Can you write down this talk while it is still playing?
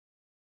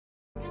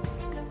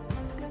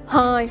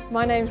Hi,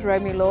 my name's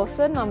Romy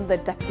Lawson. I'm the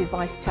Deputy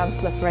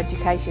Vice-Chancellor for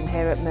Education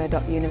here at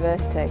Murdoch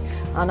University,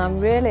 and I'm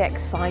really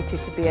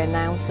excited to be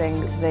announcing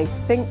the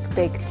Think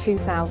Big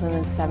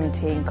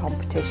 2017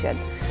 competition.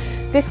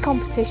 This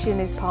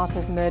competition is part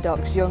of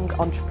Murdoch's Young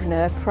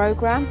Entrepreneur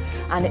programme,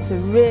 and it's a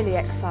really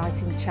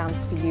exciting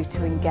chance for you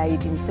to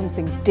engage in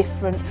something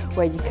different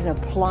where you can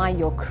apply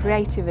your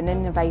creative and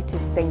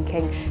innovative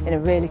thinking in a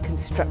really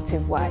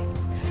constructive way.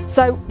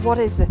 So what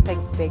is the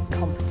Think Big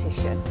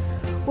competition?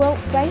 Well,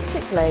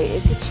 basically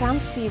it's a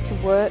chance for you to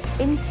work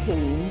in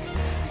teams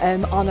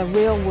on a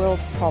real world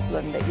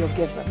problem that you're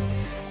given.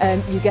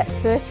 You get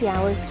 30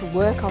 hours to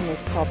work on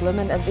this problem,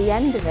 and at the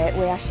end of it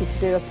we ask you to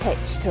do a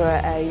pitch to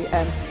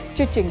a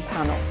judging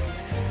panel.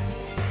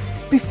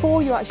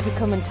 Before you actually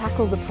come and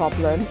tackle the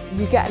problem,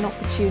 you get an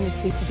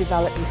opportunity to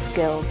develop your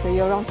skills, so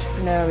your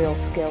entrepreneurial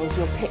skills,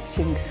 your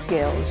pitching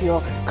skills,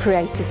 your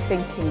creative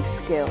thinking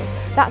skills.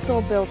 That's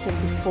all built in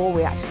before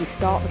we actually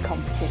start the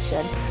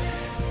competition.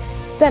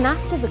 Then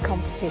after the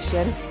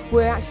competition,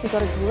 we've actually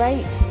got a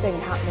great thing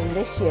happening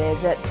this year,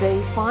 that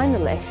the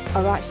finalists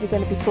are actually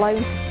going to be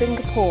flown to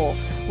Singapore,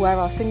 where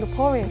our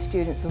Singaporean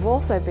students have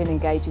also been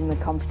engaging in the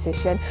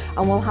competition,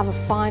 and we'll have a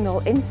final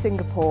in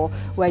Singapore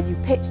where you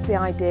pitch the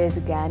ideas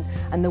again,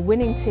 and the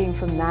winning team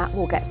from that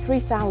will get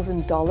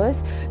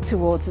 $3,000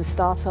 towards a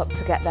startup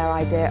to get their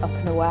idea up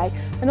and away,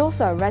 and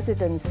also a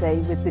residency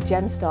with the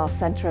Gemstar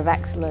Centre of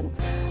Excellence.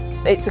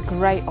 It's a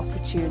great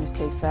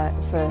opportunity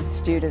for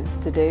students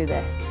to do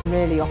this,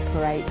 really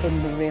operate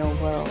in the real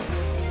world.